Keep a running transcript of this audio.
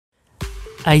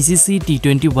ICC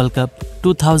T20 World Cup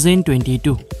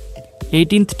 2022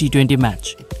 18th T20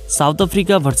 match South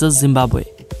Africa vs Zimbabwe.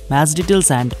 Match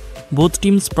details and both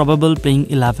teams probable playing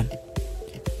 11.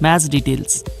 Match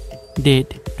details.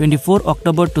 Date 24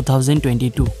 October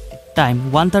 2022. Time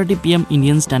 1:30 PM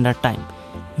Indian Standard Time.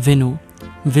 Venue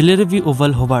Bellerive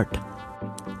Oval, Hobart.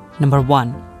 Number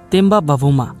 1. Temba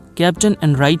Bavuma, captain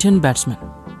and right-hand batsman.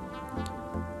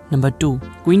 Number 2.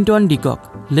 Quinton de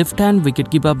Kock, left-hand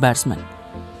wicketkeeper batsman.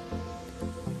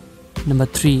 Number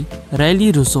 3.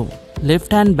 Riley Rousseau,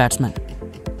 left-hand batsman.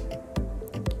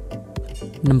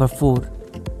 Number 4.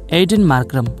 Aiden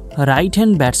Markram,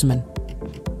 right-hand batsman.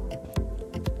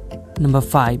 Number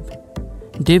 5.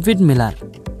 David Miller,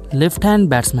 left-hand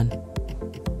batsman.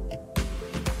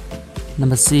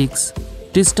 Number 6.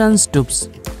 Tristan Stubbs,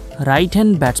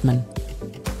 right-hand batsman.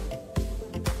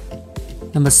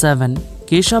 Number 7.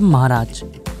 Keshav Maharaj,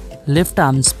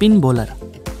 left-arm spin bowler.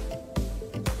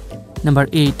 Number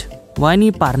 8.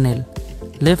 Wayne Parnell,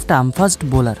 left-arm fast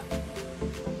bowler.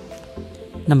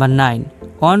 Number 9.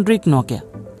 Henrik Nokia,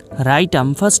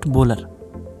 right-arm fast bowler.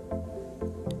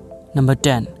 Number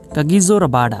 10. Kagiso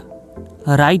Rabada,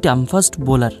 right-arm fast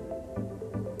bowler.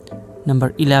 Number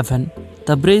 11.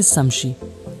 Tabraiz Samshi,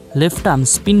 left-arm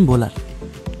spin bowler.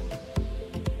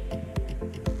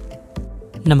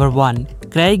 Number 1.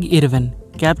 Craig Irwin,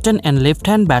 captain and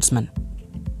left-hand batsman.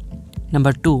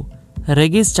 Number 2.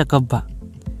 Regis Chakabba,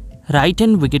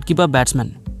 right-hand wicketkeeper batsman.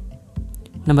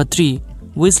 Number 3.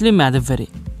 Wesley Madheveri,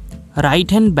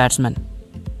 right-hand batsman.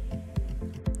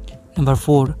 Number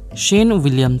 4. Shane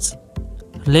Williams,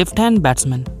 left-hand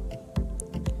batsman.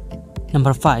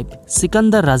 Number 5.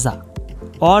 Sikandar Raza,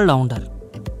 all-rounder.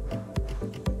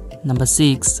 Number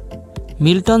 6.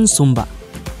 Milton Sumba,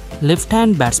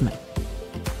 left-hand batsman.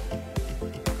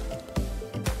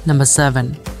 Number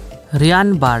 7.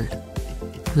 Ryan Bald,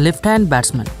 left-hand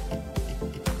batsman.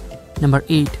 Number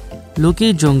 8. Luki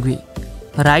Jongwi,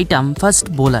 right-arm fast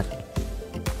bowler.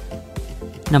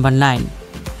 Number 9.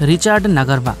 Richard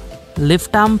Nagarwa,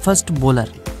 left-arm fast bowler.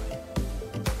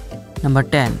 Number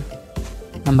 10.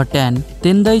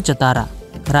 Tendai Chatara,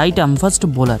 right-arm fast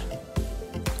bowler.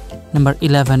 Number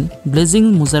 11. Blessing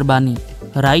Musarbani,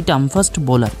 right-arm fast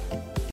bowler.